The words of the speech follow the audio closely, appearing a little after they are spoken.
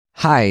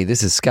Hi,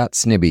 this is Scott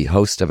Snibbe,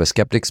 host of A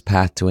Skeptic's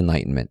Path to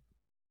Enlightenment.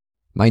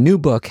 My new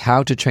book,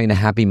 How to Train a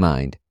Happy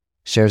Mind,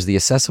 shares the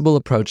accessible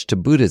approach to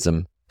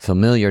Buddhism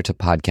familiar to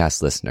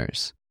podcast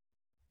listeners.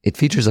 It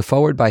features a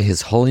foreword by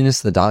His Holiness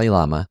the Dalai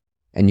Lama,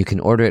 and you can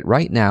order it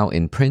right now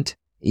in print,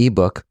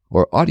 ebook,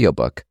 or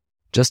audiobook,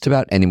 just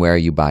about anywhere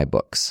you buy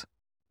books.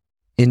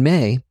 In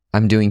May,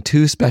 I'm doing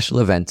 2 special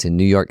events in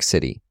New York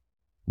City,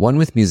 one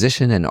with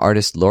musician and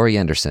artist Laurie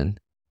Anderson,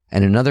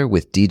 and another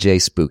with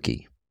DJ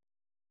Spooky.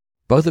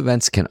 Both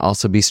events can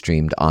also be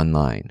streamed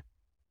online.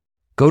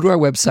 Go to our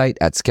website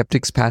at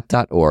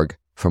skepticspath.org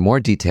for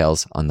more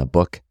details on the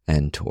book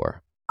and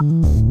tour.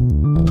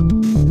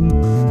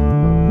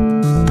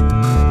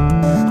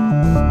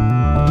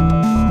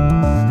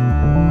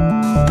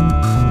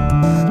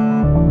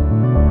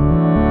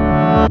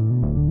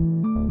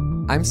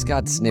 I'm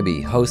Scott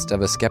Snibbe, host of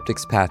A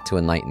Skeptic's Path to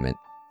Enlightenment.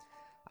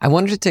 I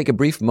wanted to take a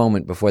brief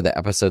moment before the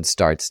episode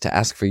starts to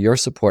ask for your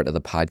support of the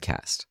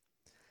podcast.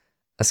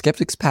 A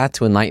Skeptic's Path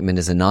to Enlightenment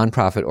is a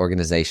nonprofit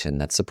organization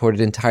that's supported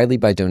entirely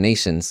by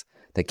donations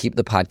that keep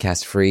the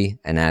podcast free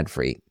and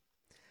ad-free.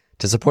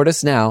 To support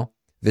us now,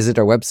 visit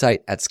our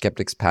website at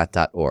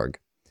skepticspath.org.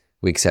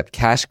 We accept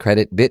cash,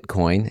 credit,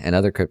 Bitcoin, and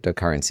other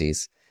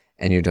cryptocurrencies,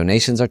 and your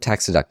donations are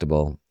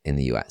tax-deductible in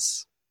the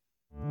U.S.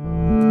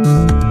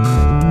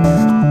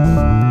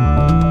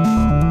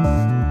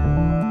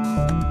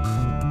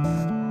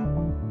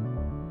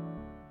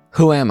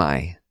 Who am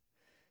I?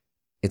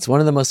 It's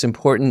one of the most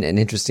important and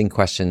interesting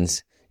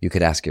questions you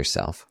could ask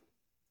yourself.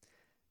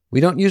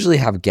 We don't usually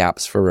have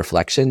gaps for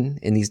reflection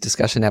in these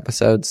discussion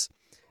episodes,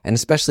 and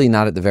especially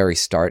not at the very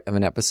start of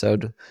an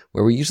episode,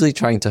 where we're usually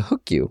trying to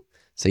hook you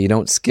so you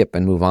don't skip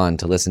and move on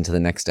to listen to the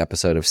next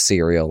episode of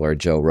Serial or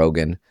Joe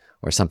Rogan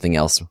or something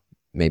else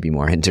maybe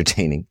more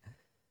entertaining.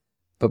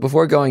 But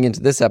before going into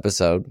this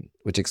episode,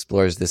 which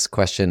explores this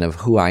question of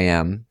who I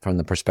am from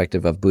the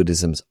perspective of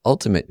Buddhism's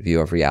ultimate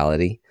view of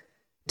reality,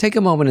 take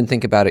a moment and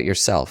think about it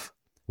yourself,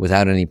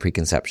 without any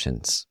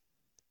preconceptions.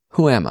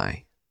 Who am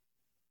I?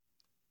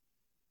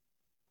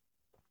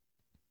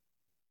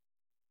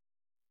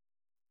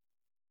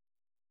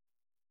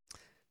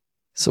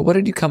 So what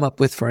did you come up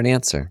with for an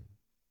answer?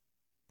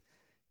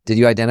 Did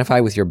you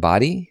identify with your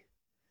body?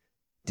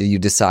 Did you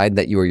decide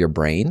that you were your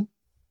brain?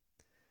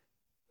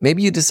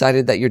 Maybe you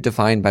decided that you're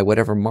defined by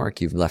whatever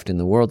mark you've left in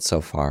the world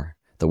so far,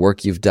 the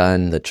work you've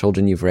done, the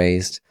children you've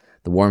raised,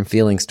 the warm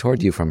feelings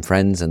toward you from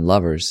friends and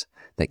lovers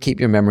that keep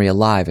your memory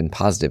alive and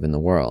positive in the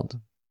world.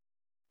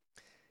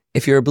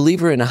 If you're a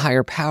believer in a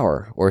higher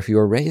power, or if you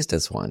were raised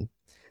as one,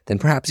 then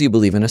perhaps you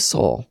believe in a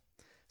soul,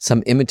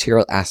 some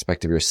immaterial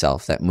aspect of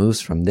yourself that moves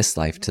from this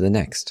life to the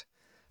next,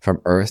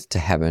 from earth to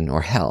heaven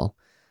or hell,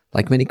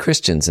 like many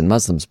Christians and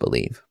Muslims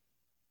believe.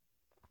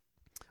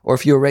 Or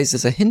if you were raised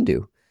as a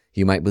Hindu,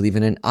 you might believe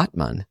in an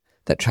Atman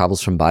that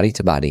travels from body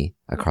to body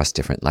across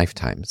different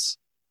lifetimes.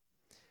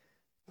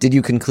 Did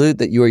you conclude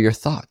that you are your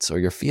thoughts or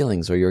your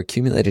feelings or your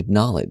accumulated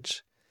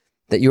knowledge,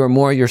 that you are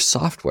more your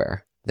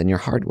software than your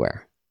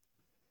hardware?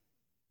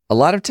 A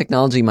lot of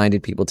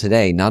technology-minded people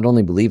today not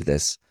only believe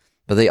this,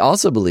 but they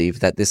also believe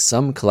that this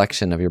sum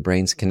collection of your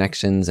brain's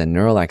connections and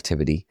neural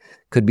activity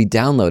could be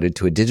downloaded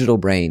to a digital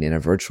brain in a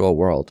virtual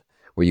world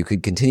where you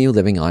could continue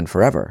living on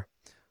forever,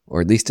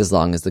 or at least as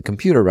long as the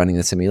computer running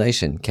the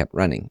simulation kept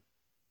running.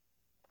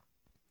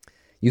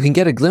 You can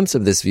get a glimpse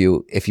of this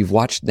view if you've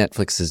watched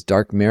Netflix's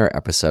Dark Mirror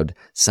episode,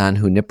 San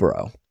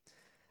Junipero.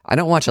 I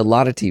don't watch a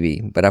lot of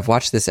TV, but I've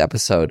watched this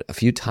episode a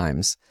few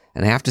times,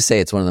 and I have to say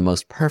it's one of the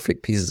most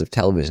perfect pieces of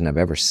television I've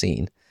ever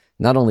seen,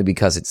 not only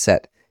because it's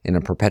set in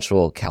a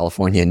perpetual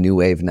California new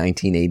wave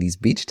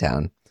 1980s beach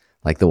town,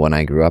 like the one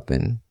I grew up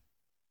in.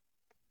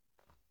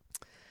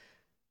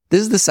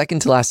 This is the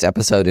second to last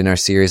episode in our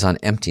series on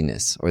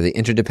emptiness, or the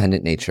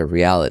interdependent nature of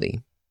reality.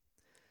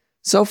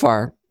 So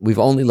far, we've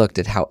only looked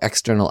at how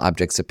external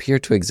objects appear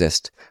to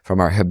exist from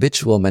our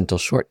habitual mental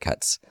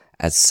shortcuts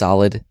as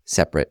solid,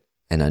 separate,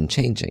 and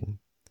unchanging.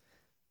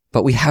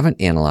 But we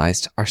haven't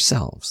analyzed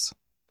ourselves.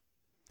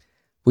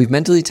 We've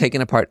mentally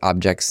taken apart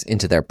objects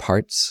into their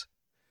parts.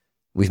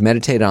 We've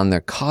meditated on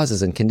their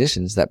causes and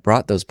conditions that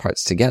brought those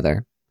parts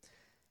together.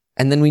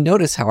 And then we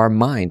notice how our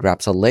mind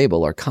wraps a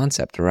label or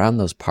concept around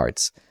those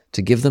parts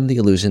to give them the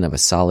illusion of a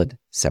solid,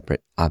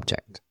 separate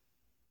object.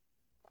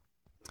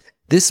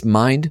 This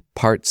mind,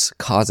 parts,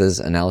 causes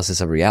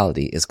analysis of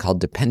reality is called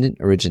dependent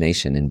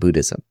origination in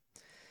Buddhism.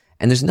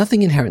 And there's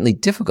nothing inherently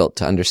difficult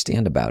to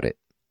understand about it.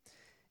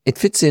 It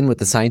fits in with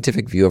the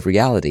scientific view of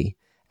reality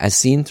as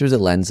seen through the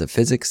lens of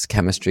physics,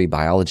 chemistry,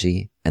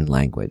 biology, and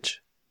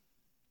language.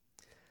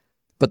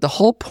 But the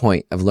whole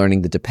point of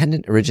learning the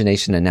dependent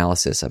origination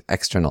analysis of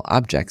external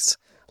objects,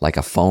 like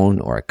a phone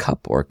or a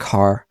cup or a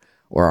car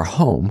or our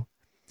home,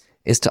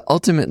 is to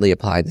ultimately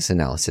apply this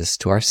analysis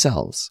to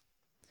ourselves.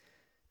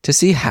 To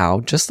see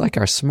how, just like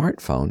our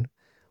smartphone,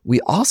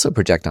 we also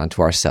project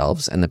onto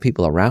ourselves and the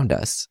people around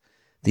us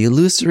the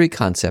illusory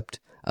concept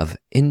of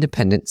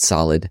independent,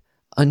 solid,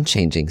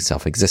 unchanging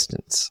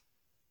self-existence.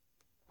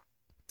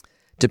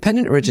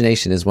 Dependent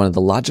origination is one of the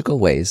logical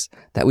ways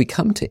that we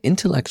come to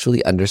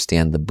intellectually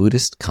understand the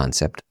Buddhist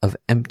concept of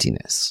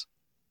emptiness.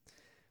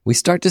 We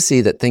start to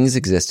see that things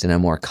exist in a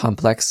more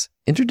complex,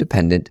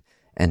 interdependent,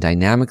 and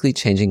dynamically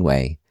changing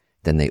way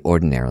than they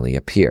ordinarily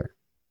appear.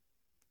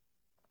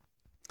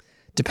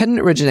 Dependent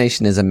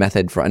origination is a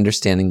method for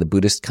understanding the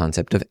Buddhist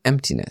concept of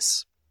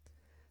emptiness.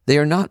 They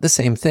are not the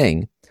same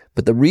thing,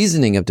 but the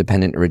reasoning of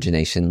dependent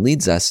origination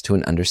leads us to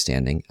an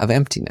understanding of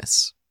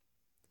emptiness.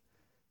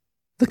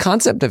 The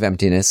concept of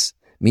emptiness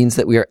means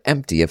that we are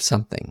empty of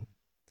something.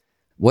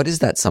 What is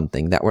that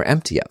something that we're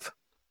empty of?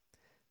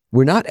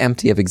 We're not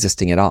empty of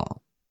existing at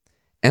all.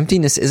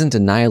 Emptiness isn't a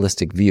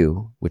nihilistic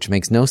view, which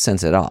makes no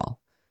sense at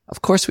all.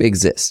 Of course we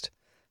exist.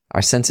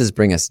 Our senses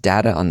bring us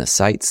data on the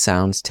sights,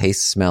 sounds,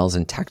 tastes, smells,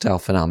 and tactile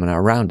phenomena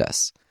around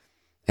us.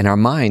 And our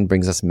mind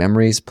brings us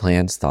memories,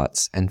 plans,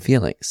 thoughts, and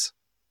feelings.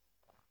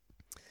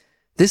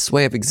 This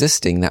way of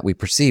existing that we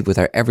perceive with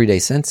our everyday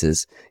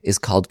senses is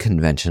called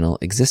conventional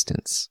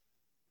existence.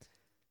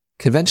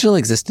 Conventional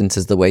existence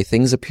is the way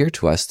things appear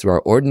to us through our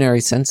ordinary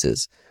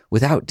senses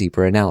without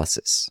deeper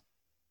analysis.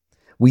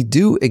 We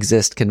do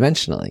exist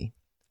conventionally.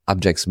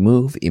 Objects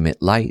move,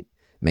 emit light,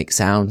 make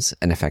sounds,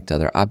 and affect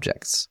other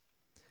objects.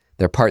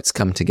 Their parts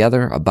come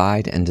together,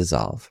 abide, and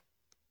dissolve.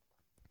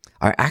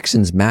 Our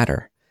actions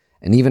matter,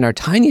 and even our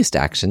tiniest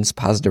actions,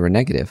 positive or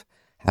negative,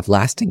 have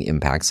lasting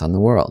impacts on the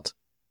world.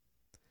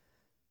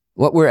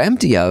 What we're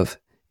empty of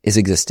is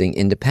existing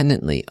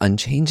independently,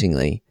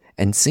 unchangingly,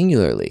 and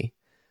singularly,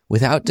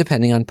 without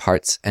depending on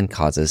parts and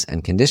causes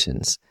and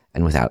conditions,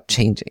 and without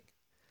changing.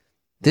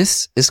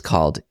 This is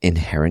called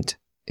inherent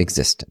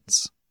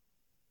existence.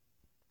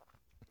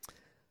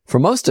 For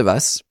most of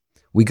us,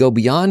 we go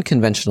beyond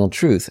conventional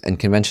truth and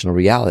conventional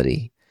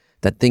reality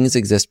that things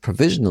exist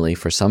provisionally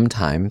for some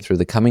time through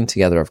the coming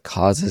together of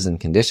causes and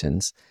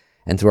conditions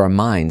and through our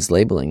minds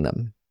labeling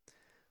them.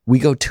 We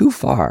go too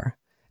far,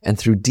 and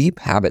through deep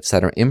habits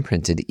that are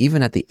imprinted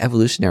even at the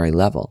evolutionary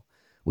level,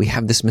 we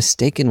have this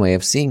mistaken way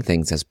of seeing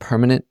things as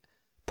permanent,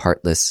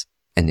 partless,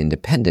 and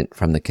independent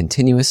from the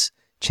continuous,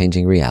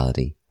 changing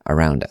reality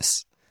around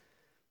us.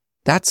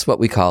 That's what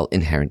we call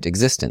inherent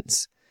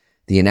existence,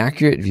 the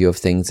inaccurate view of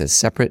things as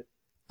separate,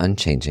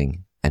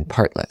 unchanging, and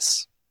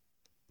partless.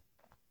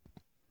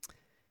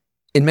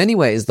 In many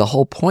ways, the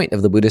whole point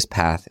of the Buddhist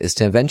path is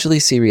to eventually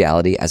see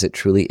reality as it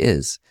truly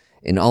is,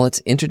 in all its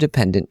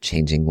interdependent,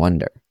 changing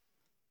wonder.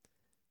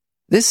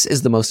 This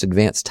is the most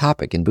advanced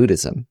topic in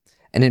Buddhism,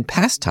 and in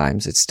past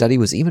times its study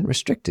was even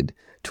restricted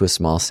to a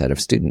small set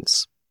of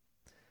students.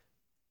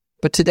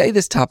 But today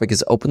this topic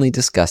is openly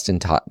discussed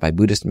and taught by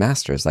Buddhist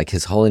masters like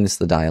His Holiness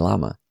the Dalai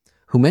Lama,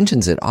 who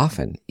mentions it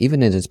often,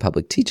 even in his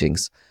public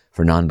teachings,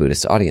 for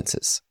non-Buddhist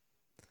audiences.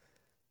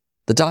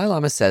 The Dalai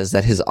Lama says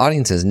that his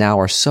audiences now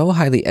are so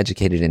highly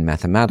educated in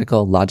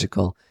mathematical,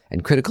 logical,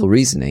 and critical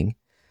reasoning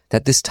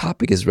that this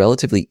topic is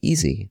relatively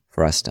easy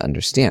for us to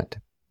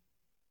understand.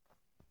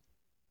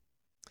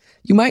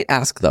 You might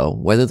ask, though,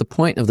 whether the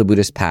point of the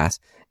Buddhist path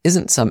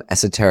isn't some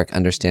esoteric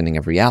understanding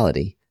of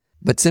reality,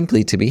 but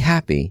simply to be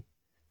happy,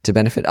 to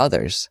benefit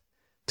others,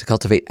 to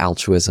cultivate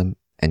altruism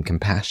and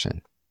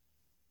compassion.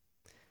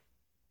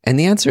 And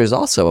the answer is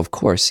also, of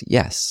course,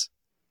 yes.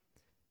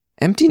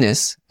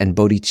 Emptiness and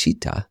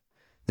bodhicitta,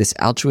 this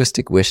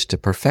altruistic wish to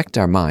perfect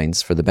our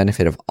minds for the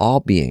benefit of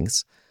all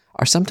beings,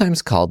 are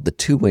sometimes called the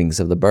two wings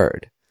of the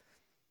bird.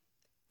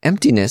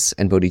 Emptiness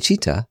and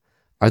bodhicitta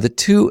are the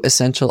two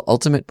essential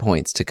ultimate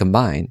points to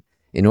combine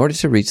in order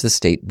to reach the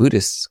state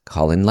Buddhists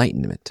call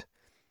enlightenment,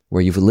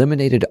 where you've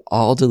eliminated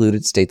all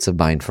deluded states of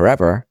mind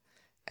forever,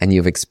 and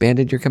you've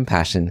expanded your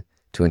compassion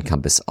to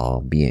encompass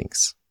all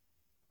beings.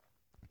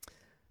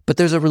 But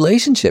there's a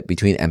relationship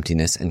between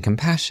emptiness and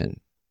compassion.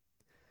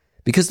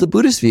 Because the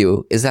Buddhist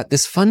view is that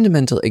this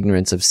fundamental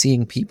ignorance of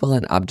seeing people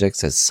and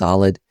objects as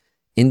solid,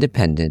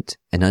 independent,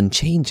 and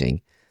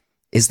unchanging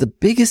is the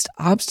biggest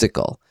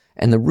obstacle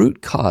and the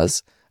root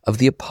cause of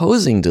the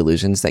opposing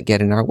delusions that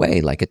get in our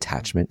way, like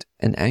attachment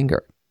and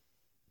anger.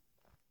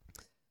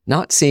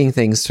 Not seeing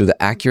things through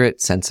the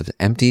accurate sense of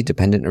empty,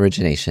 dependent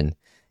origination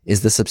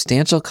is the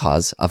substantial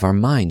cause of our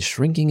mind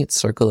shrinking its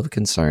circle of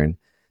concern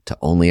to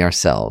only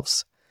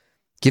ourselves,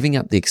 giving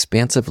up the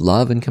expansive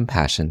love and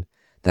compassion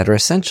that are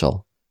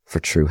essential for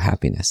true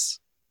happiness.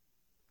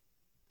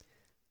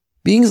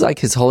 Beings like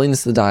His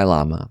Holiness the Dalai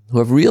Lama, who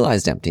have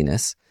realized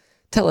emptiness,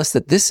 tell us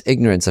that this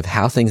ignorance of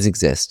how things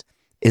exist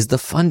is the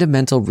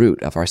fundamental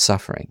root of our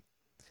suffering.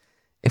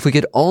 If we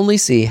could only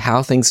see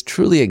how things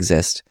truly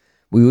exist,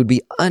 we would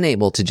be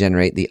unable to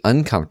generate the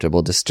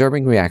uncomfortable,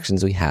 disturbing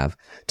reactions we have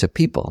to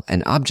people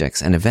and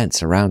objects and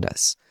events around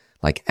us,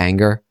 like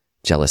anger,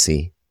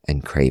 jealousy,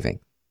 and craving.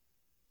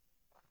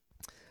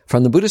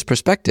 From the Buddhist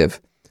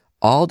perspective,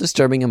 all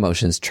disturbing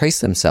emotions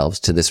trace themselves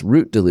to this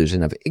root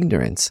delusion of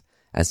ignorance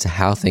as to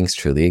how things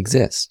truly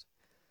exist.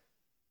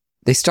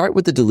 They start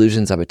with the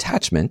delusions of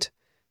attachment,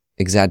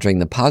 exaggerating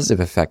the positive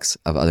effects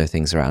of other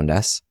things around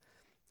us,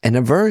 and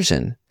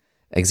aversion,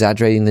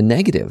 exaggerating the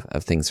negative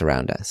of things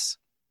around us.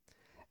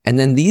 And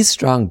then these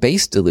strong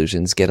base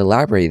delusions get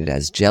elaborated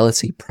as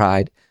jealousy,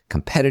 pride,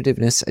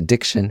 competitiveness,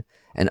 addiction,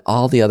 and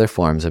all the other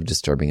forms of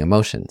disturbing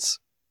emotions.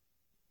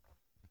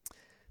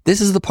 This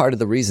is the part of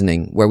the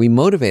reasoning where we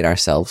motivate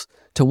ourselves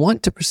to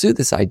want to pursue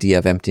this idea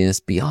of emptiness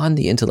beyond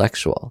the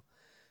intellectual,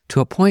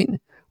 to a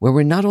point where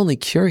we're not only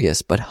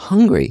curious, but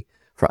hungry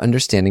for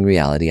understanding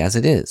reality as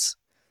it is.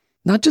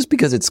 Not just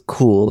because it's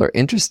cool or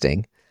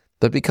interesting,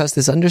 but because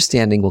this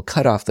understanding will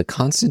cut off the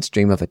constant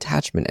stream of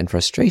attachment and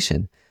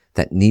frustration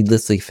that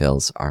needlessly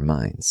fills our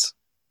minds.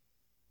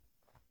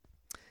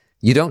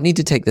 You don't need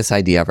to take this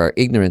idea of our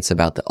ignorance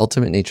about the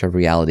ultimate nature of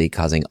reality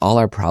causing all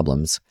our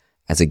problems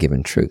as a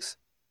given truth.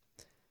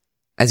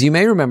 As you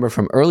may remember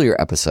from earlier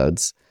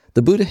episodes,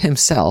 the Buddha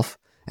himself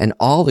and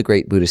all the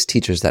great Buddhist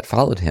teachers that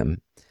followed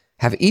him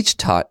have each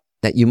taught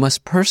that you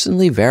must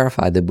personally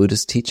verify the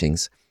Buddhist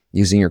teachings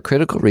using your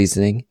critical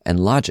reasoning and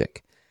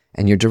logic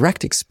and your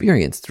direct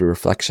experience through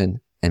reflection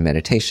and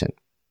meditation.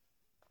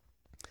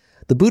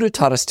 The Buddha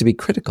taught us to be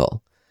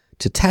critical,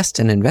 to test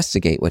and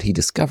investigate what he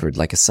discovered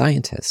like a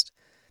scientist,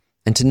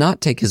 and to not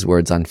take his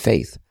words on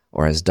faith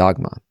or as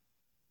dogma.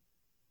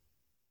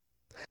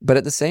 But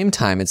at the same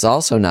time, it's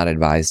also not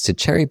advised to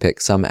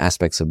cherry-pick some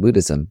aspects of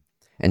Buddhism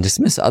and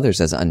dismiss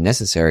others as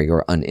unnecessary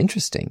or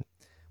uninteresting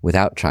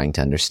without trying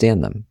to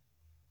understand them.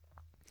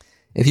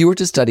 If you were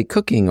to study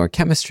cooking or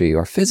chemistry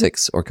or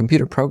physics or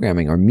computer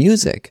programming or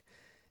music,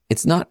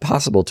 it's not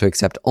possible to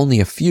accept only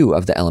a few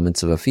of the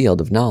elements of a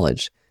field of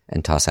knowledge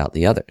and toss out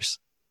the others.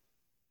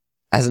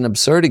 As an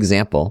absurd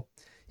example,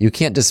 you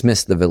can't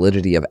dismiss the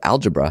validity of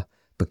algebra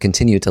but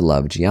continue to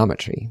love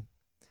geometry.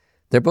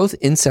 They're both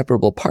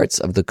inseparable parts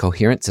of the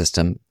coherent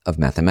system of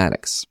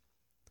mathematics.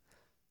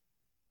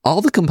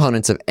 All the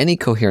components of any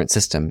coherent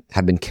system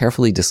have been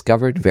carefully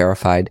discovered,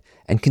 verified,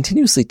 and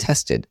continuously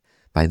tested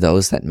by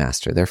those that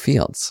master their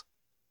fields.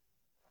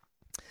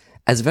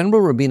 As Venerable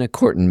Robina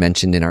Courtin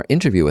mentioned in our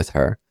interview with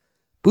her,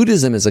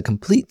 Buddhism is a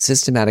complete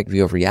systematic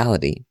view of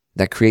reality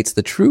that creates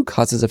the true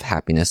causes of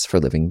happiness for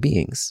living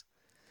beings.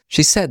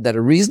 She said that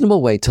a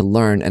reasonable way to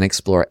learn and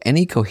explore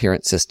any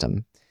coherent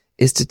system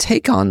is to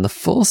take on the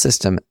full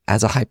system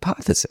as a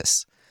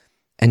hypothesis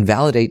and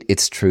validate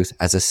its truth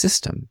as a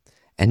system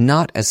and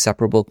not as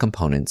separable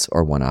components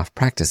or one-off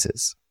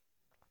practices.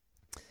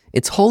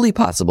 It's wholly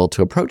possible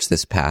to approach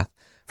this path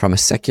from a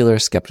secular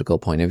skeptical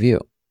point of view,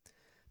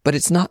 but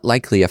it's not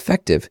likely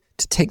effective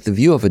to take the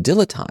view of a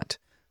dilettante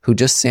who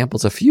just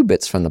samples a few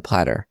bits from the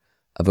platter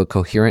of a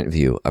coherent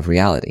view of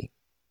reality.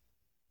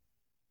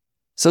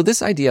 So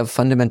this idea of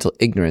fundamental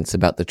ignorance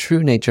about the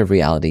true nature of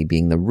reality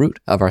being the root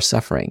of our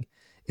suffering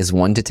is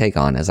one to take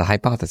on as a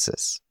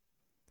hypothesis.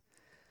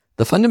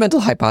 The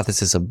fundamental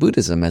hypothesis of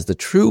Buddhism as the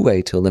true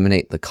way to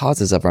eliminate the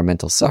causes of our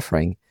mental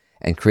suffering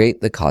and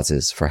create the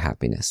causes for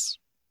happiness.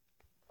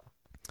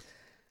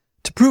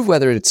 To prove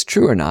whether it's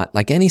true or not,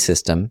 like any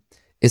system,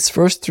 is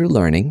first through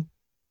learning,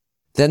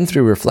 then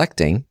through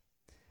reflecting,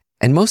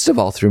 and most of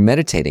all through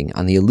meditating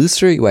on the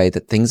illusory way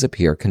that things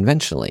appear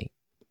conventionally.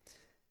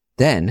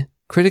 Then,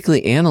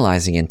 critically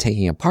analyzing and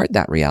taking apart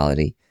that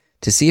reality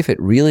to see if it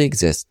really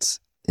exists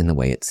in the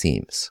way it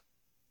seems.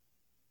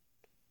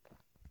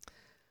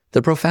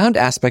 The profound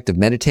aspect of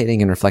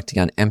meditating and reflecting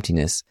on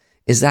emptiness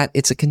is that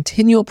it's a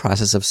continual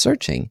process of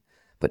searching,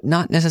 but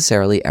not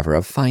necessarily ever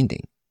of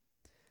finding.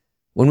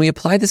 When we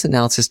apply this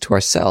analysis to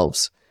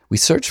ourselves, we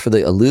search for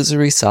the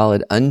illusory,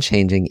 solid,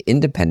 unchanging,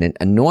 independent,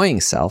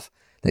 annoying self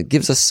that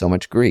gives us so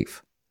much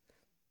grief.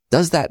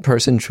 Does that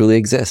person truly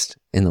exist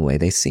in the way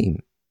they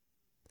seem?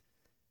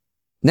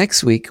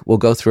 Next week, we'll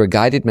go through a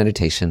guided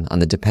meditation on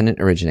the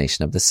dependent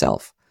origination of the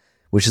self,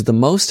 which is the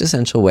most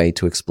essential way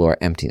to explore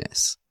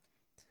emptiness.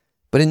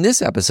 But in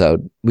this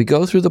episode, we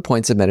go through the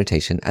points of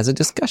meditation as a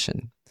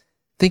discussion,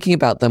 thinking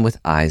about them with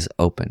eyes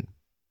open.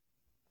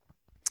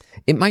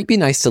 It might be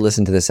nice to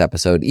listen to this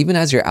episode even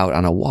as you're out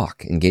on a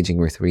walk, engaging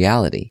with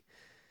reality.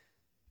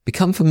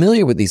 Become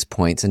familiar with these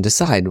points and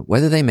decide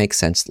whether they make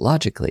sense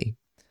logically,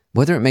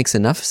 whether it makes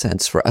enough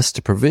sense for us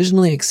to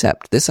provisionally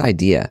accept this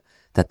idea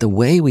that the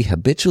way we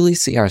habitually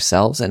see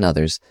ourselves and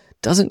others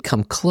doesn't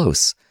come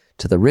close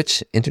to the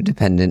rich,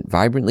 interdependent,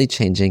 vibrantly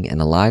changing,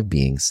 and alive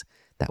beings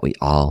that we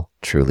all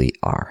truly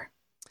are.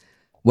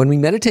 When we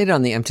meditated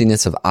on the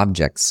emptiness of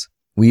objects,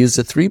 we used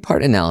a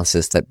 3-part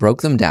analysis that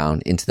broke them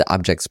down into the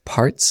object's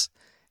parts,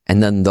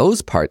 and then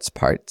those parts,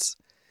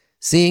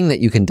 seeing that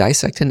you can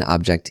dissect an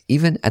object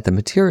even at the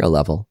material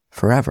level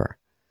forever,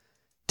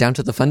 down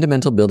to the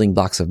fundamental building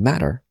blocks of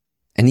matter,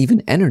 and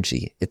even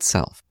energy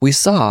itself. We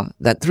saw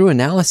that through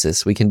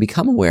analysis, we can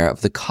become aware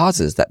of the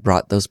causes that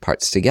brought those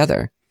parts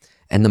together,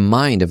 and the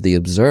mind of the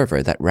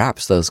observer that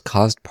wraps those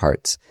caused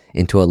parts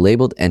into a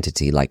labeled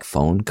entity like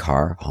phone,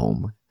 car,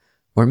 home,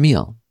 or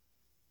meal.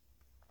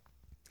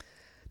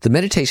 The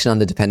meditation on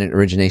the dependent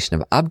origination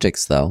of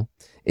objects, though,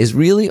 is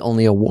really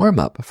only a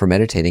warm-up for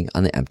meditating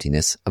on the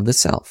emptiness of the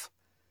self.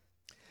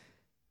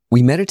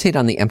 We meditate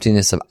on the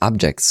emptiness of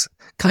objects,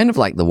 kind of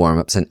like the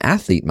warm-ups an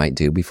athlete might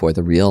do before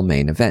the real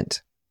main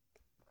event.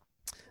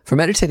 For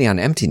meditating on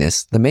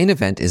emptiness, the main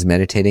event is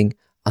meditating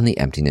on the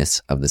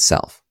emptiness of the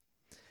self.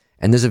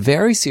 And there's a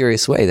very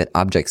serious way that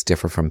objects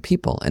differ from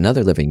people and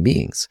other living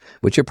beings,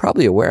 which you're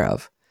probably aware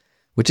of,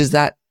 which is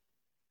that,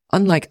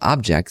 unlike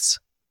objects,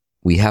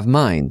 we have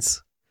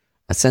minds,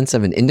 a sense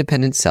of an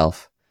independent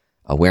self,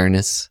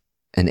 awareness,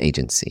 and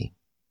agency.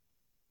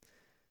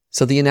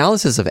 So the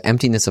analysis of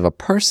emptiness of a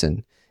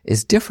person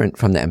is different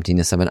from the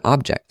emptiness of an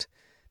object,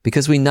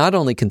 because we not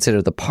only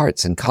consider the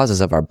parts and causes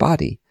of our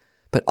body,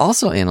 but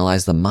also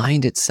analyze the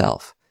mind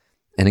itself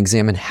and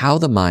examine how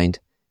the mind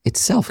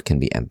itself can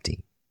be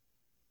empty.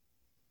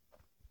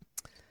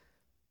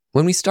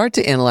 When we start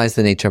to analyze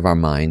the nature of our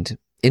mind,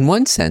 in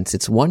one sense,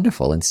 it's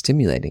wonderful and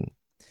stimulating.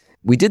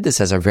 We did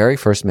this as our very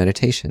first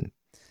meditation,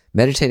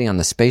 meditating on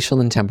the spatial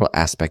and temporal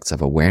aspects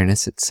of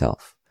awareness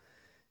itself.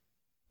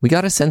 We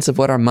got a sense of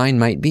what our mind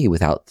might be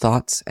without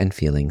thoughts and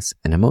feelings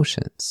and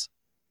emotions.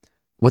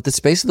 What the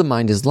space of the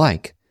mind is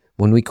like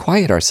when we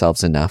quiet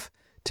ourselves enough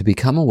to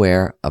become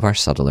aware of our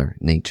subtler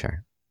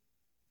nature.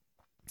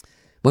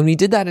 When we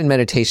did that in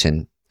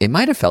meditation, it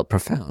might have felt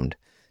profound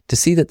to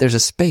see that there's a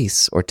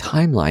space or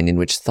timeline in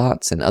which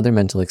thoughts and other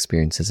mental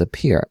experiences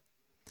appear,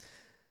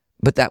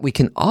 but that we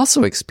can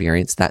also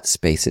experience that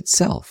space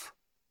itself.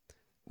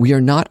 We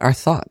are not our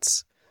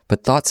thoughts,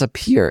 but thoughts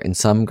appear in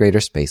some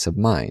greater space of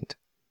mind.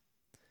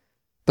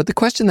 But the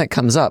question that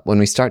comes up when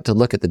we start to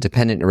look at the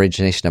dependent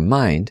origination of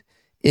mind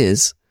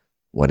is,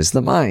 what is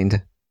the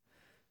mind?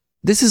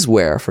 This is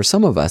where, for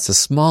some of us, a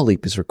small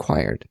leap is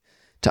required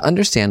to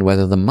understand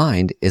whether the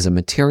mind is a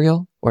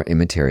material or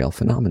immaterial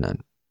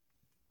phenomenon.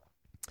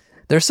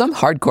 There are some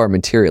hardcore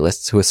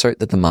materialists who assert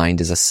that the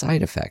mind is a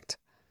side effect.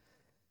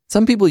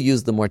 Some people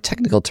use the more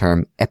technical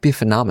term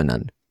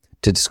epiphenomenon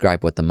to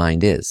describe what the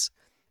mind is,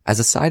 as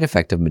a side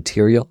effect of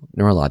material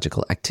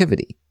neurological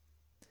activity.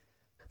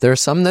 There are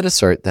some that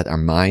assert that our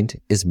mind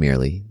is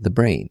merely the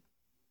brain.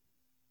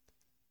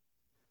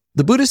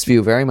 The Buddhist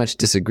view very much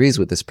disagrees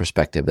with this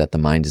perspective that the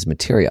mind is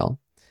material,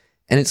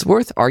 and it's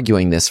worth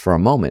arguing this for a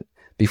moment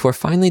before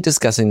finally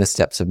discussing the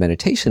steps of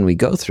meditation we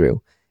go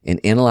through in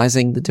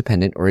analyzing the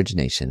dependent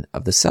origination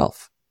of the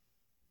self.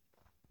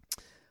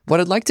 What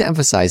I'd like to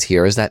emphasize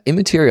here is that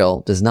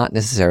immaterial does not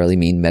necessarily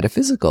mean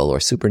metaphysical or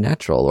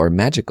supernatural or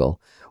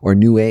magical or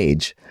new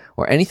age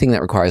or anything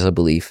that requires a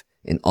belief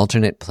in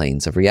alternate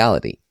planes of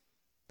reality.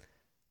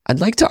 I'd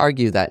like to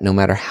argue that no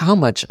matter how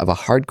much of a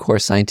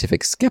hardcore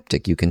scientific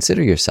skeptic you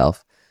consider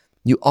yourself,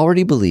 you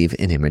already believe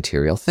in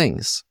immaterial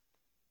things.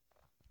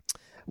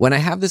 When I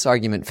have this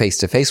argument face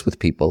to face with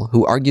people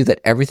who argue that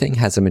everything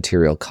has a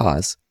material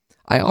cause,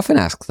 I often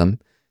ask them,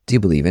 do you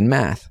believe in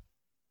math?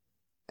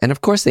 And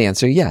of course they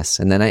answer yes,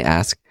 and then I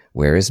ask,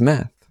 where is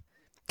math?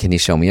 Can you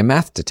show me a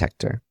math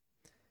detector?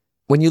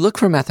 When you look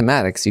for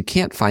mathematics, you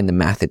can't find the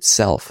math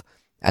itself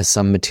as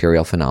some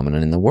material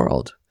phenomenon in the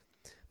world.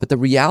 But the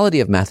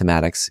reality of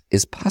mathematics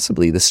is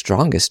possibly the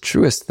strongest,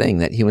 truest thing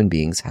that human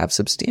beings have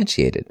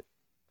substantiated.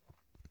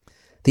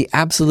 The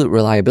absolute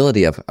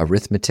reliability of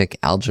arithmetic,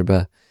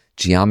 algebra,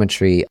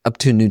 geometry, up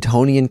to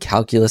Newtonian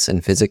calculus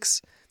and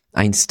physics,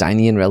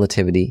 Einsteinian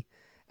relativity,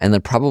 and the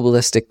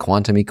probabilistic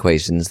quantum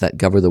equations that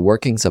govern the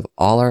workings of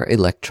all our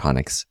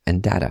electronics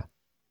and data.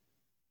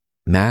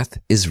 Math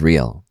is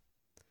real,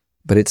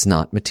 but it's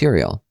not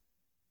material.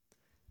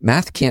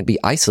 Math can't be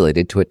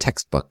isolated to a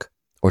textbook,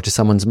 or to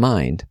someone's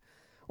mind,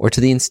 or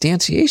to the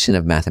instantiation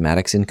of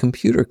mathematics in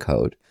computer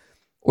code,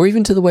 or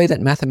even to the way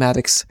that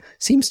mathematics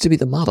seems to be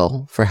the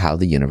model for how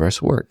the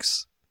universe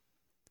works.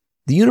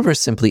 The universe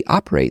simply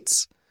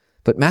operates,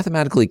 but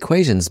mathematical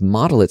equations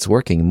model its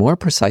working more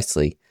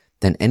precisely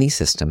than any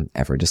system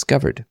ever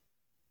discovered.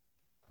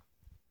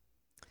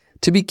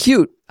 To be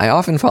cute, I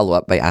often follow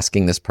up by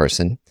asking this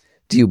person,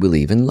 do you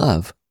believe in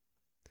love?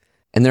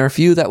 And there are a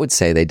few that would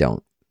say they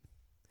don't.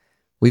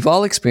 We've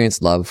all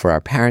experienced love for our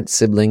parents,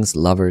 siblings,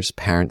 lovers,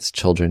 parents,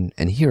 children,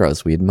 and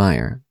heroes we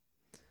admire.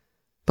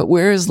 But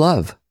where is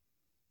love?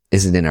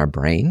 Is it in our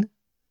brain?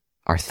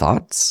 Our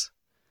thoughts?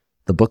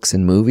 The books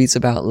and movies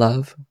about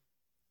love?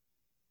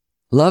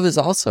 Love is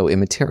also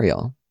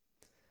immaterial.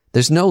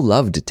 There's no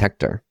love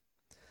detector,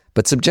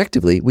 but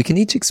subjectively, we can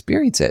each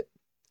experience it,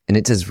 and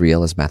it's as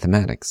real as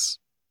mathematics.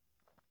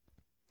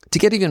 To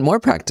get even more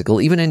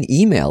practical, even an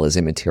email is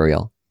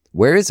immaterial.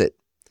 Where is it?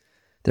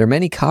 There are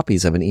many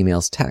copies of an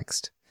email's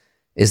text.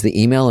 Is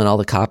the email in all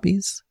the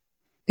copies?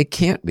 It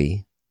can't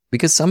be,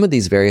 because some of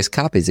these various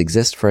copies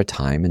exist for a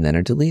time and then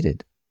are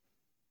deleted.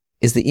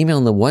 Is the email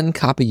in the one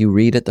copy you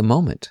read at the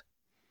moment?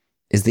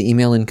 Is the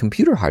email in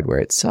computer hardware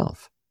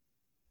itself?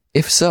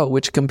 If so,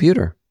 which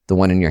computer? The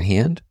one in your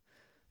hand?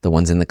 The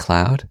ones in the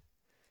cloud?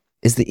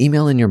 Is the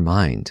email in your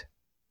mind?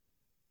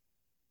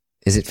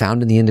 Is it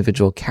found in the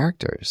individual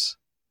characters?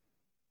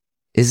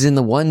 Is it in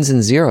the ones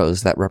and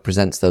zeros that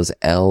represents those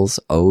L's,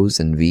 O's,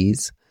 and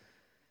V's?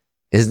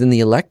 Is it in the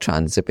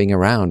electron zipping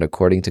around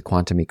according to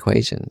quantum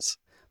equations,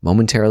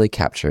 momentarily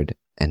captured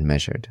and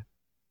measured?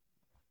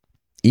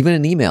 Even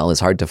an email is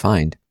hard to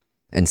find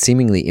and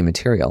seemingly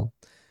immaterial,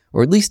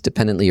 or at least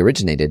dependently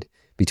originated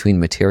between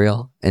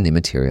material and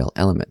immaterial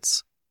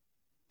elements.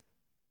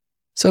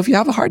 So if you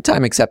have a hard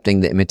time accepting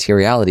the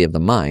immateriality of the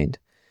mind,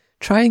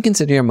 try and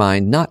consider your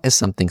mind not as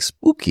something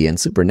spooky and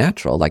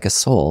supernatural like a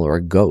soul or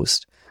a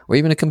ghost or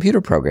even a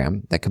computer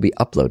program that could be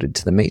uploaded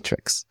to the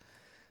matrix,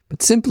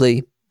 but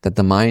simply that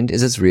the mind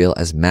is as real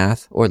as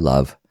math or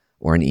love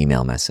or an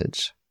email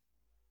message.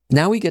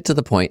 Now we get to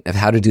the point of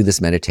how to do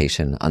this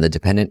meditation on the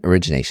dependent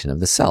origination of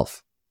the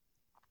self.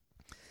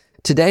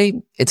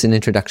 Today, it's an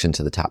introduction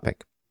to the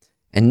topic,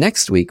 and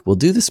next week we'll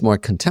do this more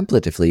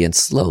contemplatively and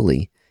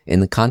slowly in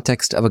the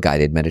context of a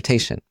guided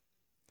meditation.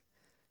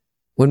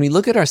 When we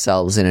look at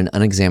ourselves in an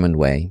unexamined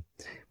way,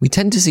 we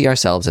tend to see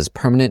ourselves as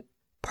permanent,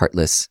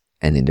 partless,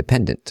 and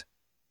independent.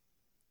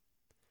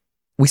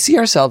 We see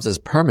ourselves as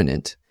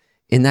permanent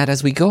in that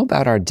as we go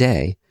about our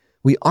day,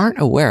 we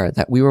aren't aware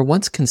that we were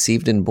once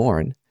conceived and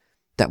born,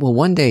 that will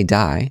one day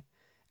die,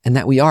 and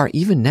that we are,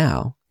 even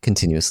now,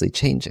 continuously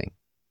changing.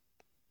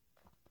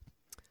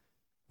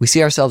 We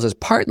see ourselves as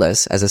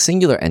partless, as a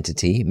singular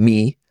entity,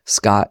 me,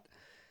 Scott.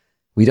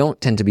 We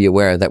don't tend to be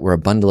aware that we're a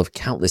bundle of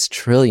countless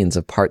trillions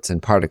of parts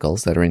and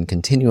particles that are in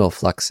continual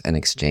flux and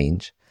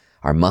exchange.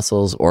 Our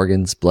muscles,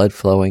 organs, blood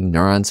flowing,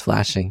 neurons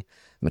flashing,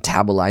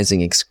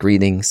 metabolizing,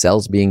 excreting,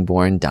 cells being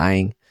born,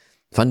 dying,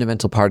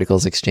 fundamental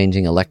particles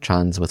exchanging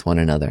electrons with one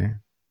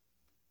another.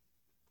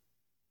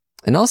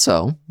 And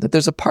also that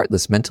there's a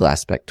partless mental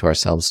aspect to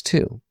ourselves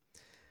too,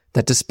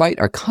 that despite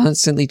our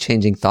constantly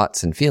changing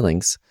thoughts and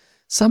feelings,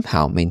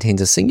 somehow maintains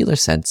a singular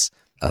sense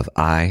of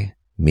I,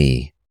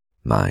 me,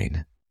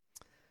 mine.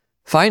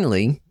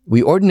 Finally,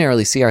 we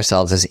ordinarily see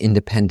ourselves as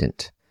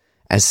independent,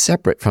 as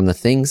separate from the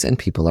things and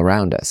people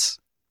around us.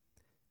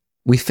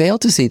 We fail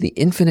to see the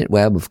infinite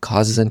web of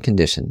causes and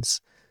conditions,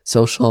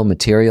 social,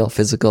 material,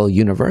 physical,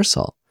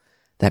 universal,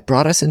 that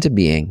brought us into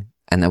being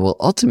and that will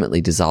ultimately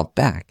dissolve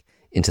back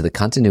into the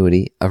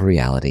continuity of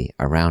reality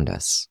around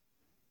us.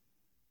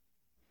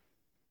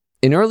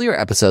 In earlier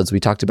episodes, we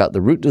talked about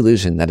the root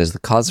delusion that is the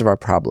cause of our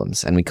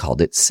problems, and we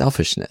called it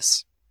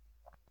selfishness.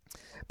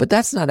 But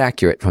that's not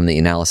accurate from the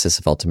analysis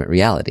of ultimate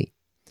reality.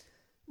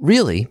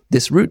 Really,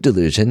 this root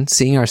delusion,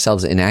 seeing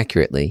ourselves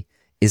inaccurately,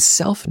 is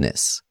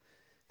selfness,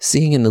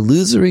 seeing an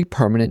illusory,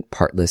 permanent,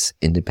 partless,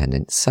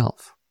 independent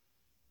self.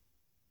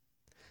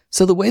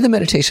 So the way the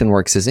meditation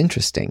works is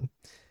interesting,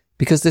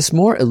 because this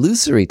more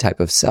illusory type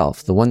of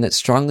self, the one that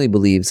strongly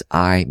believes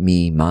I,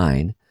 me,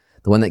 mine,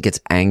 the one that gets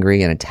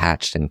angry and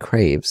attached and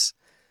craves,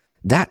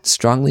 that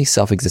strongly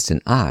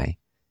self-existent I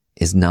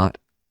is not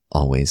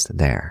always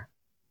there.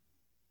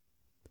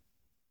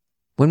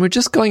 When we're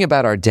just going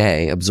about our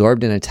day,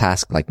 absorbed in a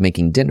task like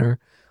making dinner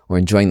or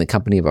enjoying the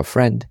company of a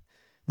friend,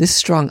 this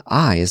strong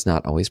I is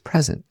not always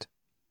present.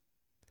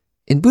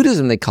 In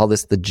Buddhism, they call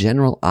this the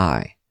general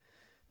I,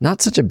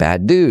 not such a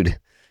bad dude,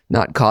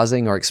 not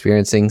causing or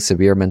experiencing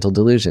severe mental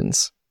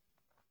delusions.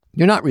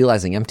 You're not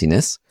realizing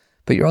emptiness,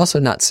 but you're also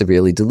not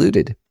severely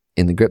deluded,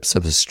 in the grips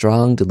of a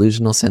strong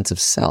delusional sense of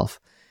self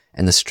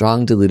and the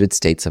strong deluded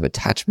states of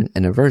attachment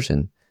and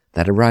aversion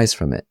that arise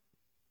from it.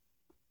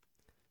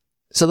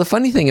 So the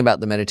funny thing about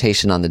the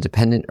meditation on the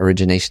dependent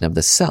origination of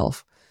the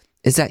self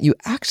is that you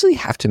actually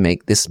have to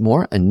make this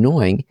more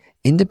annoying,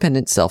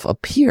 independent self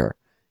appear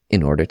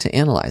in order to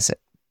analyze it.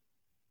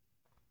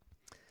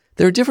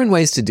 There are different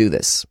ways to do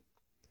this.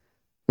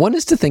 One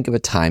is to think of a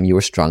time you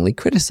were strongly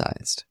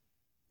criticized,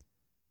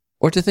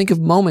 or to think of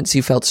moments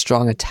you felt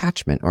strong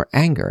attachment or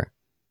anger.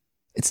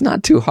 It's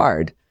not too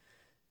hard.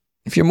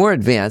 If you're more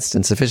advanced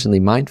and sufficiently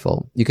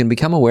mindful, you can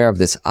become aware of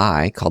this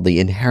I, called the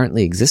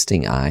inherently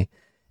existing I,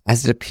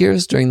 as it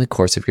appears during the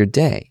course of your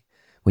day,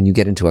 when you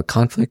get into a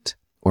conflict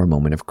or a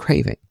moment of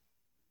craving.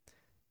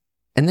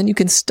 And then you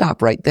can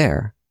stop right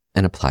there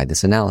and apply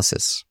this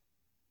analysis.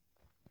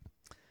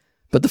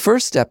 But the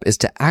first step is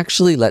to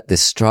actually let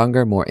this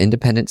stronger, more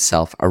independent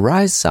self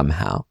arise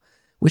somehow,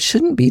 which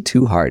shouldn't be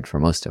too hard for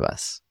most of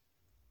us.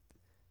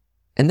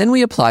 And then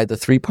we apply the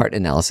three-part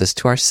analysis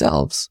to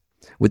ourselves,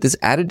 with this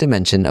added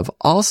dimension of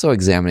also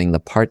examining the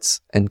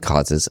parts and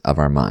causes of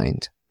our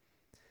mind.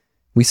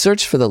 We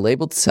search for the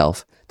labeled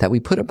self that we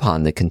put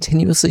upon the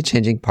continuously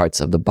changing parts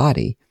of the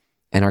body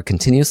and our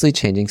continuously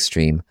changing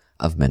stream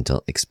of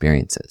mental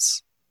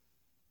experiences.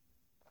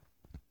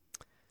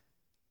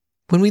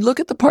 When we look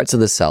at the parts of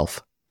the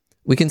self,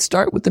 we can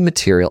start with the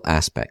material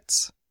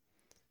aspects.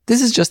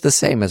 This is just the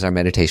same as our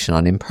meditation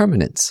on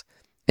impermanence,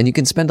 and you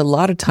can spend a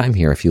lot of time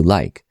here if you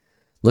like,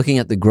 looking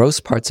at the gross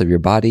parts of your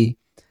body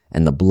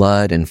and the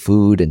blood and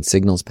food and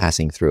signals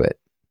passing through it.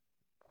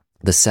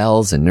 The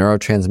cells and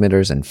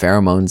neurotransmitters and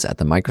pheromones at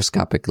the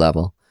microscopic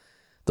level,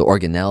 the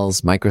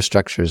organelles,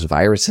 microstructures,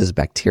 viruses,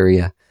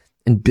 bacteria,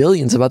 and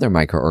billions of other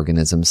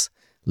microorganisms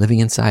living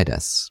inside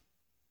us.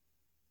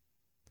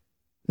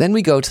 Then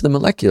we go to the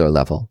molecular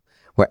level,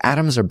 where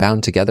atoms are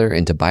bound together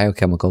into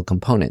biochemical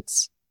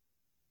components.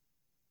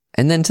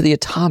 And then to the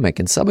atomic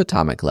and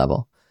subatomic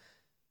level.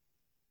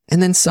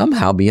 And then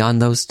somehow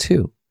beyond those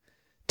two,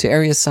 to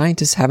areas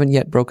scientists haven't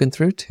yet broken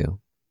through to.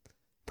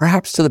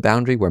 Perhaps to the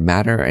boundary where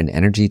matter and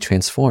energy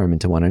transform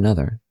into one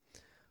another,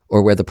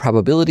 or where the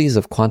probabilities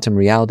of quantum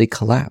reality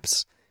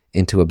collapse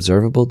into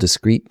observable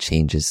discrete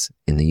changes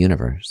in the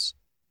universe.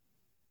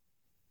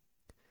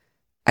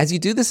 As you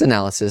do this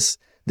analysis,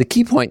 The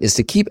key point is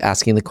to keep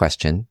asking the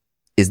question,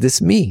 is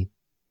this me?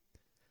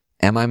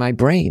 Am I my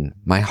brain,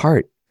 my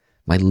heart,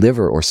 my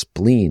liver or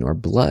spleen or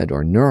blood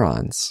or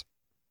neurons,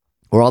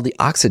 or all the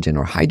oxygen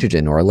or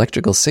hydrogen or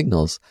electrical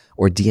signals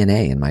or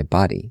DNA in my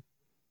body?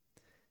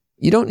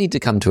 You don't need to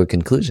come to a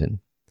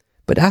conclusion,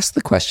 but ask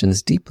the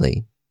questions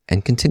deeply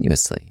and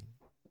continuously.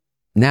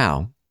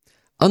 Now,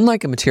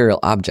 unlike a material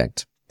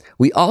object,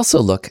 we also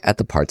look at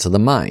the parts of the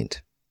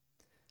mind.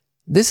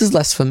 This is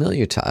less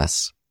familiar to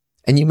us,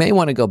 and you may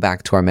want to go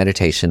back to our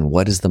meditation,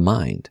 What is the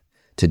Mind?,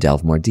 to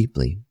delve more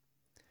deeply.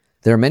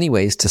 There are many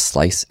ways to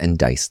slice and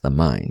dice the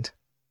mind.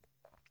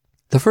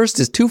 The first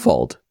is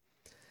twofold: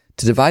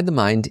 to divide the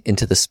mind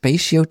into the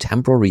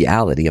spatio-temporal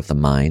reality of the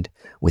mind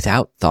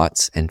without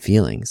thoughts and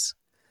feelings,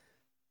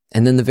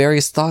 and then the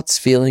various thoughts,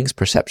 feelings,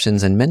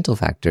 perceptions, and mental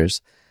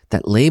factors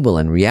that label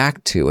and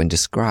react to and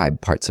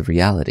describe parts of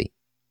reality.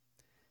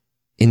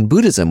 In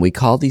Buddhism, we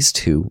call these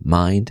two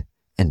mind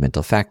and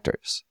mental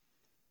factors.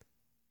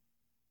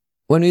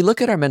 When we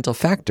look at our mental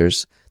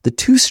factors, the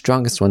two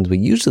strongest ones we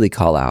usually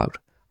call out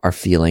are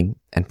feeling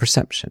and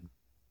perception.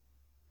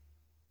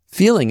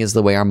 Feeling is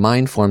the way our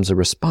mind forms a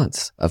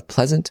response of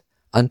pleasant,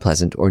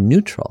 unpleasant, or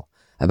neutral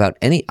about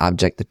any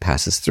object that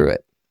passes through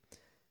it,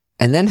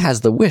 and then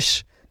has the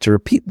wish to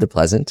repeat the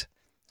pleasant,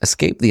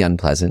 escape the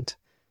unpleasant,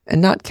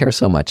 and not care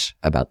so much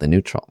about the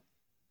neutral.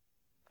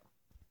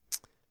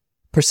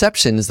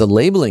 Perception is the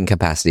labeling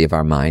capacity of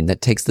our mind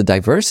that takes the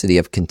diversity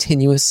of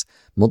continuous,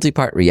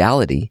 multi-part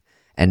reality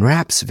and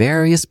wraps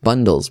various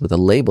bundles with a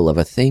label of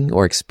a thing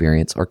or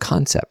experience or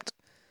concept.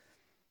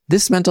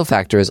 This mental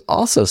factor is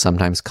also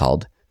sometimes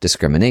called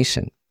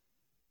discrimination.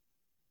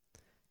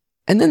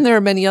 And then there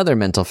are many other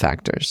mental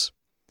factors.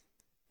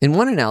 In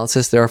one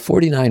analysis, there are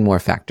 49 more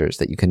factors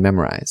that you can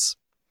memorize.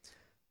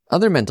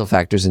 Other mental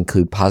factors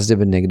include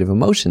positive and negative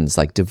emotions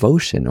like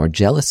devotion or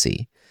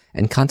jealousy,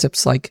 and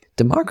concepts like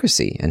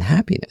democracy and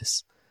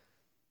happiness.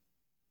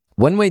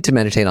 One way to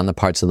meditate on the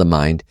parts of the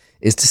mind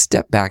is to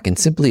step back and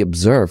simply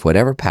observe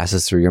whatever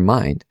passes through your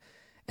mind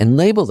and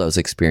label those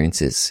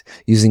experiences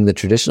using the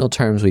traditional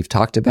terms we've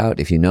talked about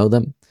if you know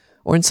them,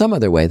 or in some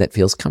other way that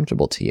feels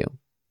comfortable to you.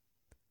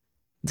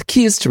 The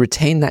key is to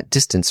retain that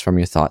distance from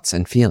your thoughts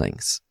and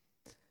feelings.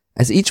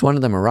 As each one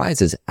of them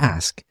arises,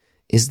 ask,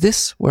 is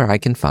this where I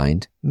can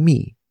find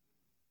me?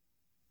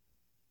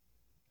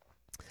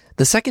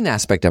 The second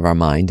aspect of our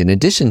mind, in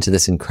addition to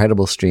this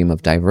incredible stream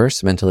of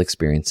diverse mental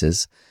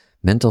experiences,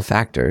 mental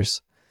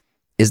factors,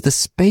 is the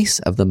space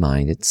of the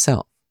mind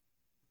itself.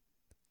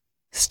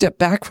 Step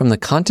back from the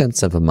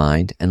contents of a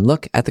mind and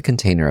look at the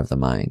container of the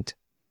mind.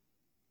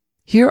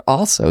 Here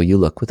also you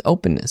look with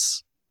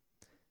openness.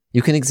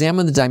 You can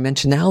examine the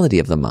dimensionality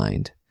of the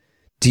mind.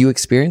 Do you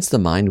experience the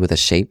mind with a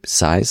shape,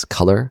 size,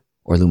 color,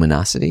 or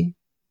luminosity?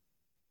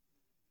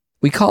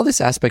 We call this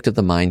aspect of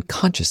the mind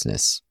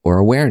consciousness or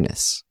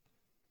awareness.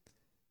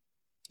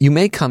 You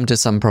may come to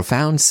some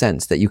profound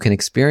sense that you can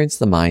experience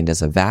the mind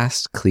as a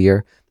vast,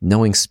 clear,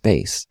 knowing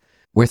space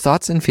where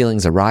thoughts and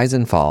feelings arise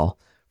and fall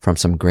from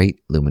some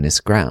great luminous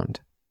ground.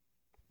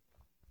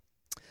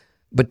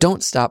 But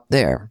don't stop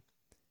there.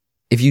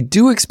 If you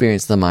do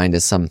experience the mind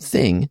as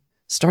something,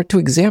 start to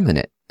examine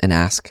it and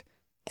ask,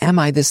 am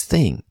I this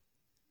thing?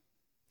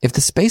 If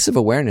the space of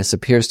awareness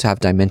appears to have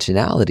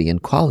dimensionality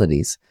and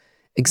qualities,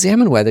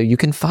 examine whether you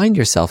can find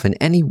yourself in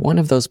any one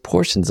of those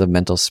portions of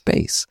mental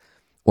space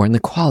or in the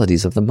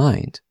qualities of the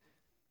mind.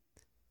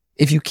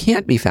 If you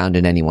can't be found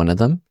in any one of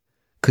them,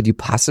 could you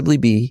possibly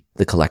be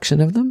the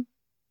collection of them?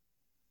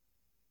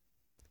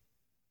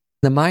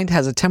 The mind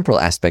has a temporal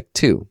aspect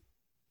too.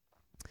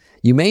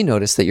 You may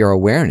notice that your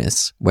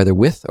awareness, whether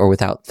with or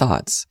without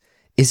thoughts,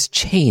 is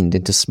chained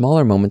into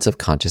smaller moments of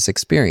conscious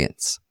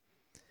experience.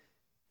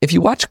 If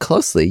you watch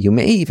closely, you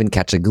may even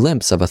catch a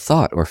glimpse of a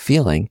thought or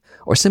feeling,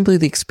 or simply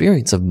the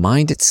experience of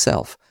mind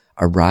itself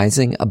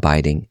arising,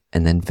 abiding,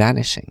 and then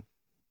vanishing,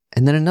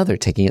 and then another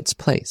taking its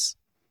place.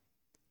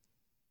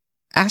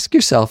 Ask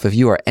yourself if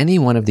you are any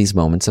one of these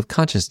moments of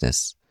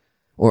consciousness,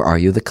 or are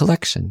you the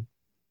collection?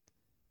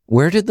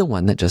 Where did the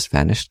one that just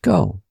vanished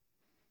go?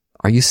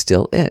 Are you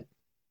still it?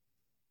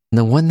 And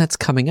the one that's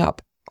coming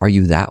up, are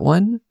you that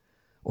one,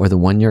 or the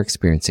one you're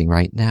experiencing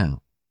right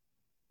now?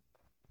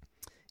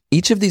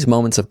 Each of these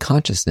moments of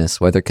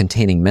consciousness, whether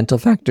containing mental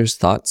factors,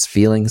 thoughts,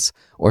 feelings,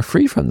 or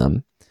free from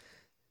them,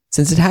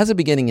 since it has a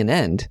beginning and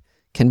end,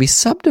 can be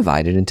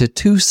subdivided into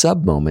two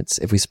sub-moments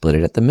if we split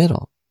it at the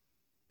middle.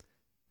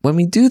 When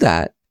we do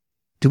that,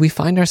 do we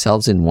find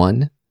ourselves in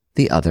one,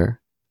 the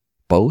other,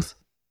 both,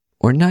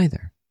 or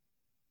neither?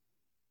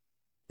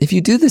 If you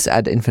do this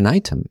ad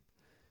infinitum,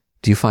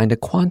 do you find a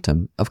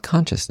quantum of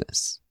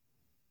consciousness?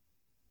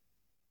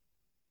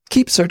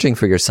 Keep searching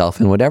for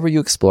yourself in whatever you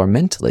explore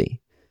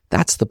mentally.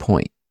 That's the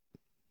point.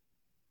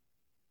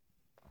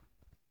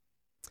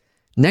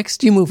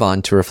 Next, you move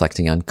on to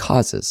reflecting on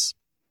causes.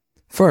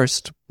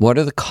 First, what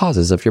are the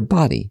causes of your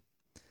body?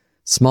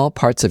 Small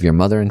parts of your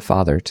mother and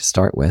father to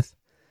start with,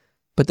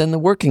 but then the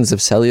workings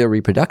of cellular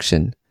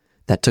reproduction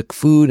that took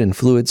food and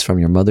fluids from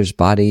your mother's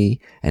body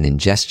and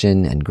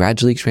ingestion and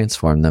gradually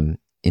transformed them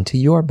into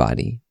your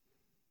body.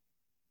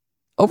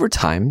 Over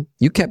time,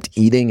 you kept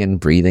eating and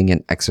breathing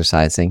and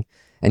exercising,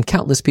 and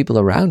countless people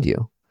around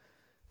you,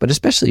 but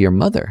especially your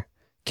mother,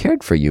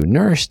 cared for you,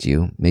 nourished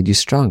you, made you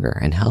stronger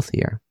and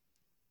healthier.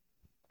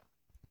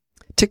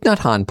 Thich Nhat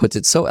Hanh puts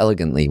it so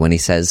elegantly when he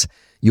says,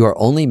 "You are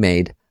only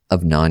made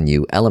of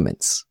non-you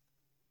elements."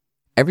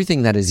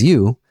 Everything that is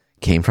you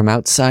came from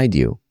outside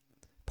you.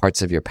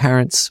 Parts of your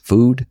parents,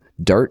 food,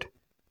 dirt,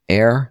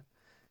 air,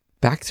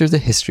 back through the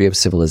history of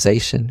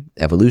civilization,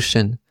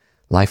 evolution,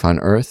 life on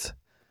Earth,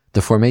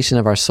 the formation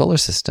of our solar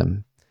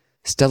system,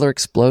 stellar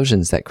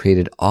explosions that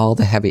created all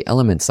the heavy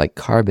elements like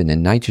carbon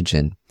and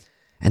nitrogen,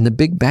 and the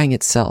Big Bang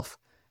itself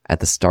at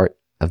the start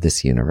of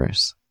this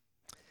universe.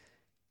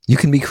 You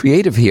can be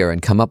creative here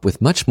and come up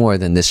with much more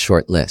than this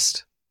short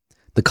list.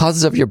 The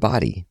causes of your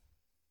body.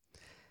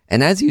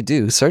 And as you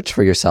do, search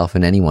for yourself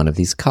in any one of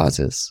these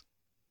causes.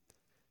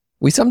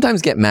 We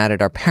sometimes get mad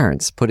at our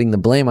parents, putting the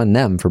blame on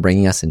them for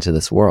bringing us into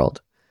this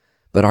world.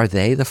 But are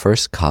they the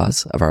first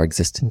cause of our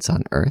existence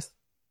on Earth?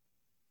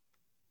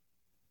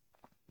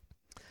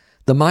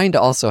 The mind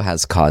also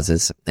has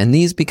causes, and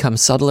these become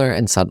subtler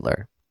and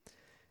subtler.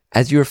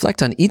 As you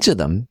reflect on each of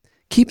them,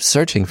 keep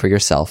searching for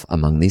yourself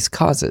among these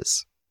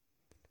causes.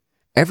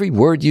 Every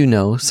word you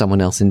know,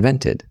 someone else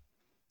invented,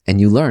 and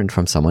you learned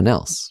from someone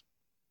else.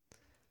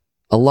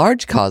 A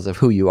large cause of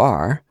who you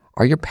are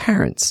your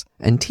parents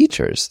and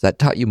teachers that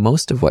taught you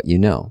most of what you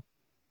know.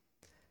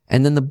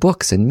 And then the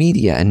books and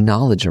media and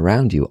knowledge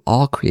around you,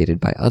 all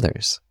created by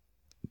others.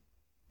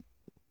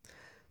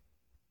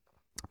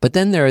 But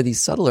then there are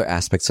these subtler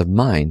aspects of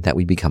mind that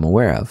we become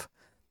aware of.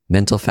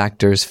 Mental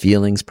factors,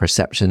 feelings,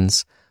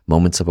 perceptions,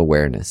 moments of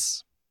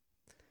awareness.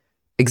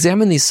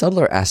 Examine these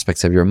subtler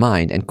aspects of your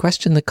mind and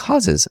question the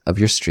causes of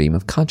your stream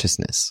of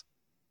consciousness.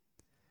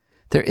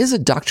 There is a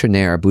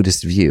doctrinaire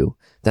Buddhist view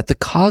that the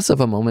cause of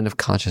a moment of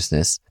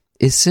consciousness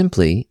is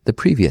simply the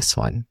previous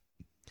one.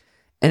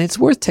 And it's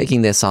worth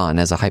taking this on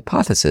as a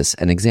hypothesis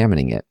and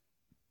examining it,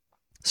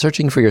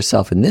 searching for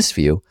yourself in this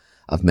view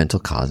of mental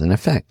cause and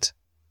effect.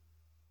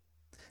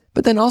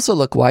 But then also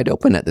look wide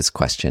open at this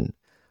question.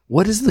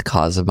 What is the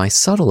cause of my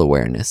subtle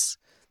awareness,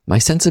 my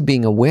sense of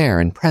being aware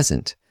and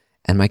present,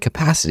 and my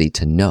capacity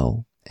to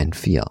know and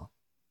feel?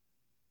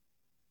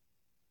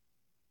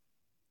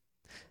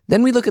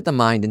 Then we look at the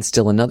mind in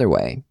still another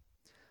way,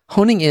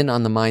 honing in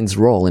on the mind's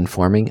role in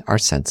forming our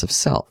sense of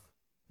self.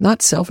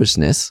 Not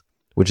selfishness,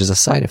 which is a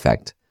side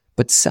effect,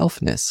 but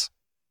self-ness.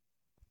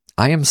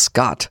 I am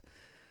Scott.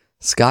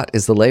 Scott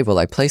is the label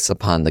I place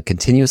upon the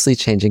continuously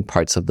changing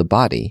parts of the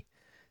body,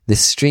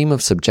 this stream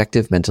of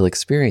subjective mental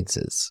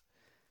experiences,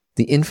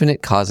 the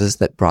infinite causes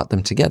that brought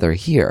them together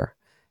here,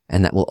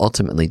 and that will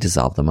ultimately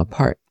dissolve them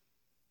apart.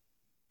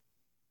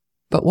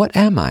 But what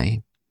am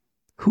I?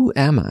 Who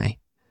am I?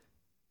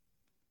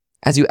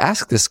 As you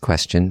ask this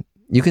question,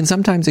 you can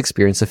sometimes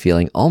experience a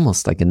feeling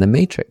almost like in the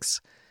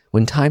Matrix,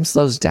 when time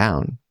slows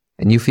down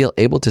and you feel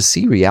able to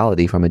see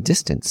reality from a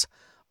distance,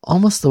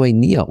 almost the way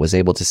Neo was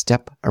able to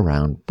step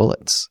around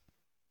bullets.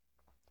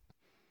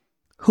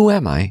 Who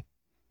am I?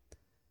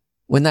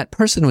 When that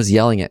person was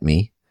yelling at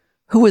me,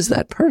 who was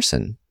that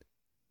person?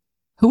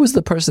 Who was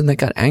the person that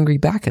got angry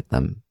back at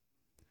them?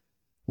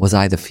 Was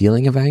I the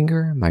feeling of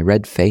anger, my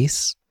red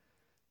face,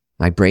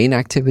 my brain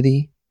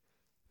activity,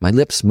 my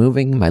lips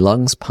moving, my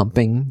lungs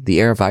pumping,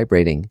 the air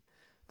vibrating,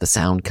 the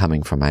sound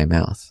coming from my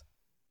mouth?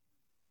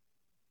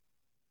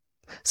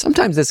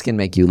 Sometimes this can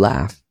make you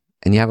laugh,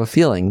 and you have a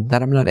feeling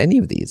that I'm not any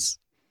of these.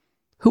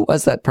 Who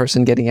was that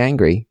person getting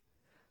angry?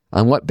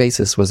 On what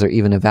basis was there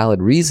even a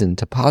valid reason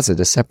to posit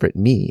a separate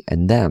me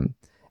and them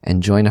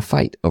and join a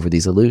fight over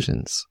these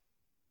illusions?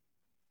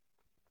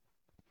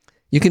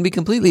 You can be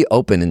completely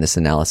open in this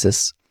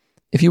analysis.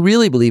 If you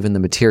really believe in the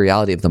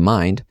materiality of the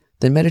mind,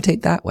 then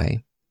meditate that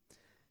way.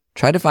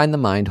 Try to find the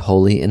mind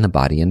wholly in the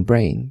body and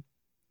brain.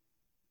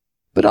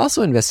 But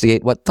also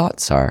investigate what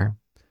thoughts are.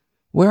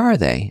 Where are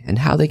they and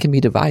how they can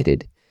be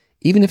divided,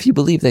 even if you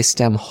believe they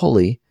stem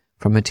wholly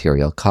from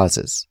material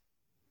causes?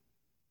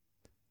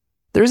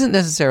 There isn't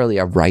necessarily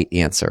a right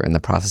answer in the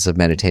process of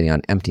meditating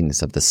on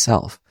emptiness of the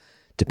self,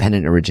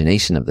 dependent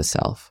origination of the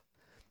self,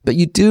 but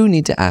you do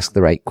need to ask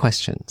the right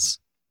questions.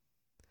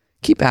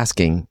 Keep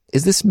asking,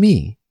 is this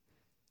me?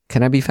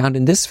 Can I be found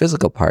in this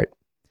physical part,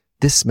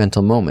 this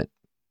mental moment?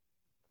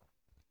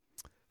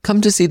 Come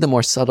to see the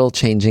more subtle,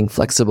 changing,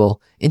 flexible,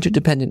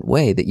 interdependent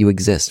way that you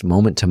exist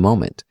moment to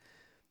moment,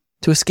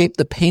 to escape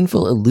the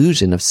painful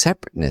illusion of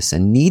separateness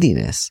and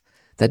neediness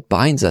that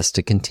binds us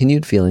to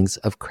continued feelings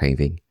of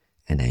craving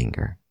and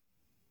anger.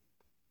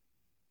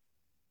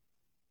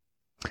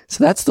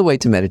 So that's the way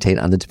to meditate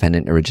on the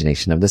dependent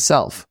origination of the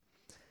self.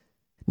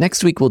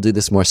 Next week, we'll do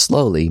this more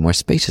slowly, more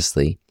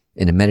spaciously,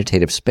 in a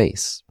meditative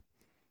space.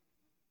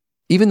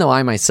 Even though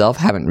I myself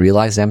haven't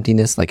realized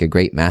emptiness like a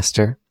great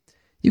master,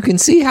 you can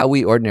see how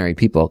we ordinary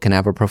people can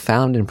have a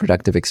profound and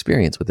productive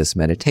experience with this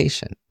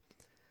meditation.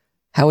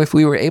 How if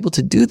we were able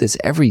to do this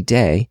every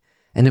day,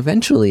 and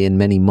eventually in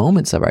many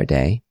moments of our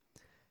day,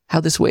 how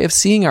this way of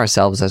seeing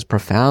ourselves as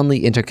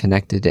profoundly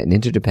interconnected and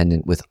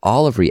interdependent with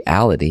all of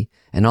reality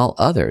and all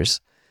others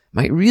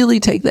might really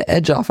take the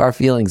edge off our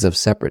feelings of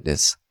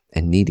separateness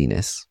and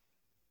neediness.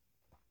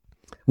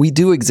 We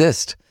do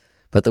exist,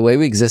 but the way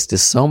we exist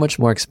is so much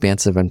more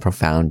expansive and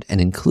profound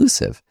and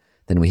inclusive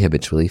than we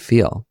habitually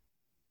feel.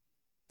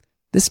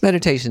 This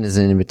meditation is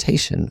an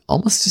invitation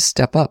almost to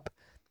step up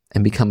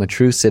and become a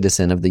true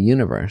citizen of the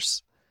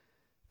universe,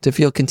 to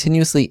feel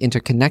continuously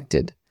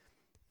interconnected,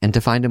 and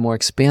to find a more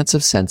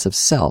expansive sense of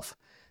self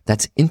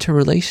that's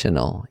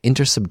interrelational,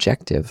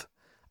 intersubjective,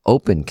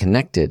 open,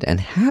 connected, and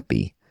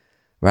happy,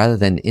 rather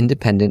than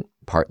independent,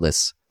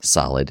 partless,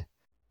 solid,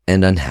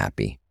 and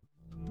unhappy.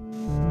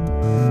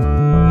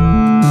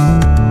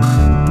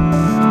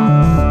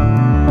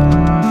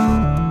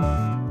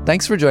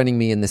 Thanks for joining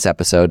me in this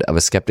episode of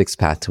A Skeptic's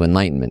Path to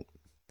Enlightenment.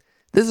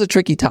 This is a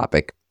tricky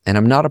topic, and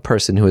I'm not a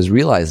person who has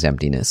realized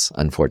emptiness,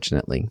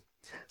 unfortunately.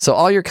 So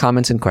all your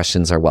comments and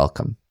questions are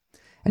welcome.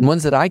 And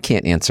ones that I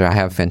can't answer, I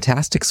have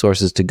fantastic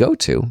sources to go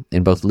to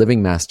in both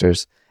living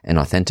masters and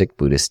authentic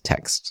Buddhist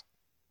texts.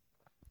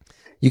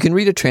 You can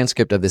read a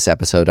transcript of this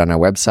episode on our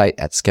website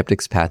at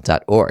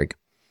skepticspath.org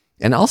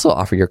and also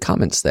offer your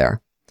comments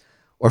there,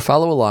 or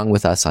follow along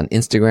with us on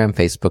Instagram,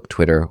 Facebook,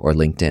 Twitter, or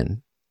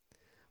LinkedIn.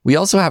 We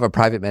also have a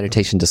private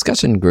meditation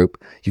discussion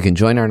group you can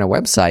join on our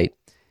website,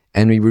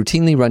 and we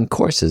routinely run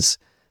courses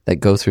that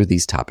go through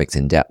these topics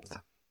in depth.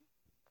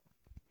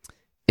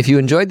 If you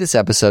enjoyed this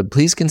episode,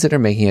 please consider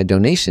making a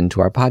donation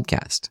to our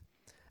podcast.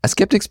 A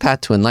Skeptic's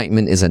Path to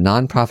Enlightenment is a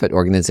nonprofit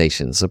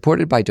organization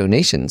supported by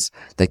donations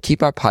that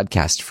keep our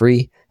podcast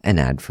free and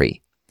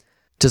ad-free.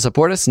 To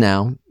support us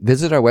now,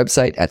 visit our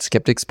website at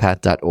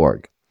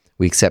skepticspath.org.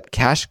 We accept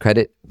cash,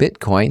 credit,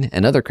 Bitcoin,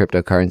 and other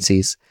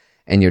cryptocurrencies,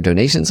 and your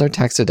donations are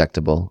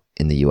tax-deductible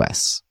in the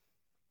U.S.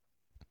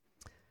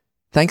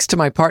 Thanks to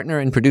my partner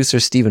and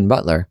producer, Stephen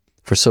Butler,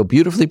 for so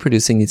beautifully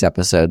producing these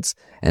episodes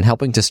and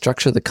helping to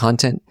structure the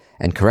content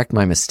and correct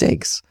my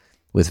mistakes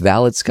with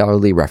valid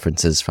scholarly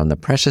references from the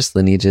precious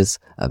lineages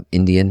of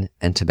Indian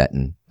and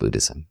Tibetan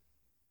Buddhism.